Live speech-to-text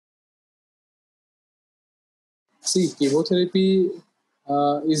See, chemotherapy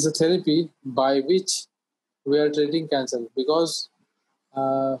is the therapy by which we are treating cancer, because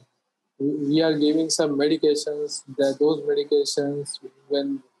uh, we are giving some medications, that those medications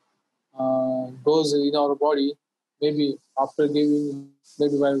when goes in our body, maybe after giving,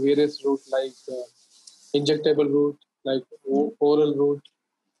 maybe by various route like injectable route, like oral route.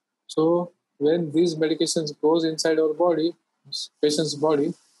 So when these medications goes inside our body, patient's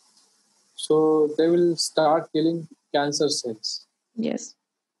body, so they will start killing cancer cells. Yes.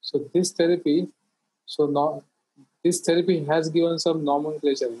 So now this therapy has given some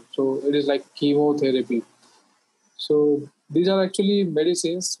nomenclature. So it is like chemotherapy. So these are actually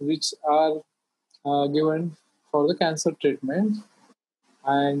medicines which are given for the cancer treatment,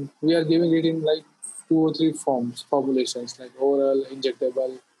 and we are giving it in like 2 or 3 formulations, like oral,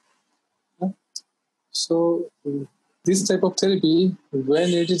 injectable. So this type of therapy, when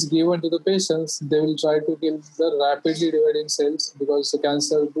it is given to the patients, they will try to kill the rapidly dividing cells, because the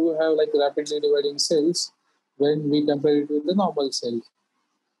cancer do have like rapidly dividing cells when we compare it with the normal cell.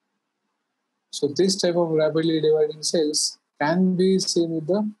 So this type of rapidly dividing cells can be seen with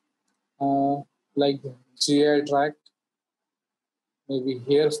the like GI tract, maybe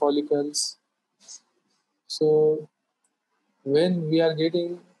hair follicles. So when we are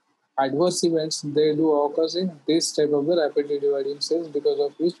getting adverse events, they do occur in this type of the rapidly dividing cells, because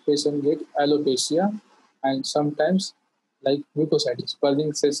of which patient get alopecia and sometimes like mucositis,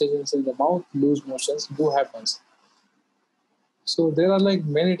 burning sensations in the mouth, loose motions do happens. So there are like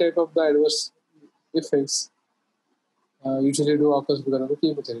many type of the adverse effects usually do occur because of the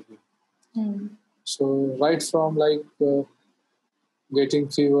chemotherapy. So right from like getting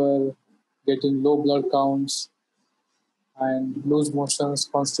fever, getting low blood counts, and loose motions,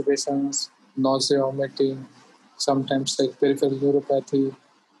 constipations, nausea, vomiting, sometimes like peripheral neuropathy,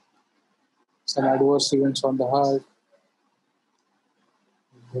 some adverse events on the heart.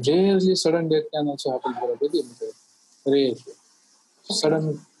 Rarely sudden death can also happen for a chemotherapy. Rarely.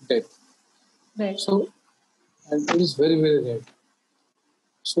 Sudden death. Right. So, and it is very, very rare.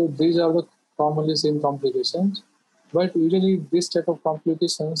 So these are the commonly seen complications. But usually this type of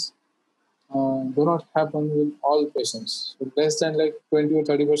complications do not happen with all patients. So less than like 20 or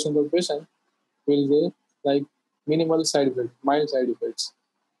 30% of patients will get like minimal side effects, mild side effects.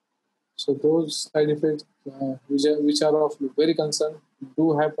 So those side effects which are of very concern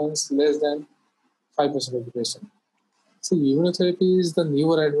do happens less than 5% of the patient. See, immunotherapy is the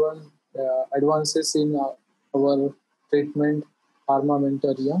newer advances in our treatment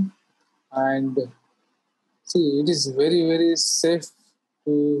armamentarium, and see, it is very, very safe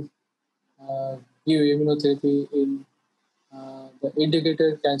to uh, give immunotherapy in the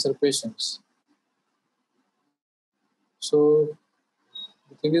indicated cancer patients. So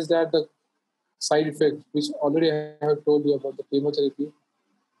the thing is that the side effects, which already I have told you about the chemotherapy,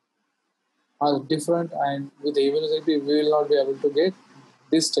 are different, and with the immunotherapy, we will not be able to get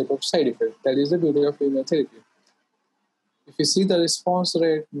this type of side effect. That is the beauty of immunotherapy. If you see the response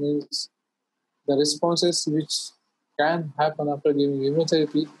rate, means the responses which can happen after giving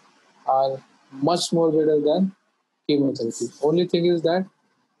immunotherapy are much more better than chemotherapy. Only thing is that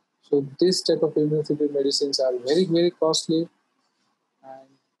so this type of immunotherapy medicines are very, very costly, and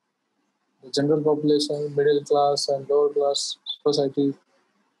the general population, middle class and lower class society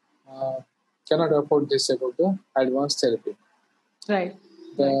uh, cannot afford this type of the advanced therapy. Right.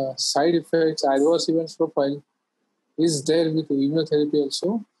 The side effects, adverse events profile is there with immunotherapy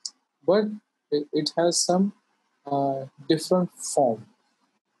also, but it has some different form.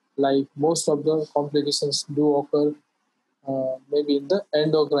 Like most of the complications do occur maybe in the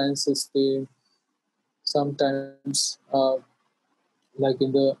endocrine system, sometimes like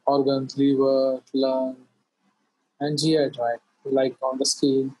in the organs, liver, lung, and GI tract, like on the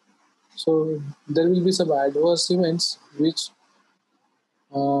skin. So there will be some adverse events which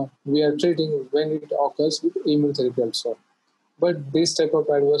we are treating when it occurs with immunotherapy also. But these type of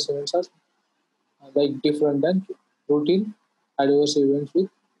adverse events are like different than routine adverse events with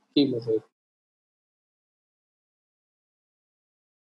chemotherapy.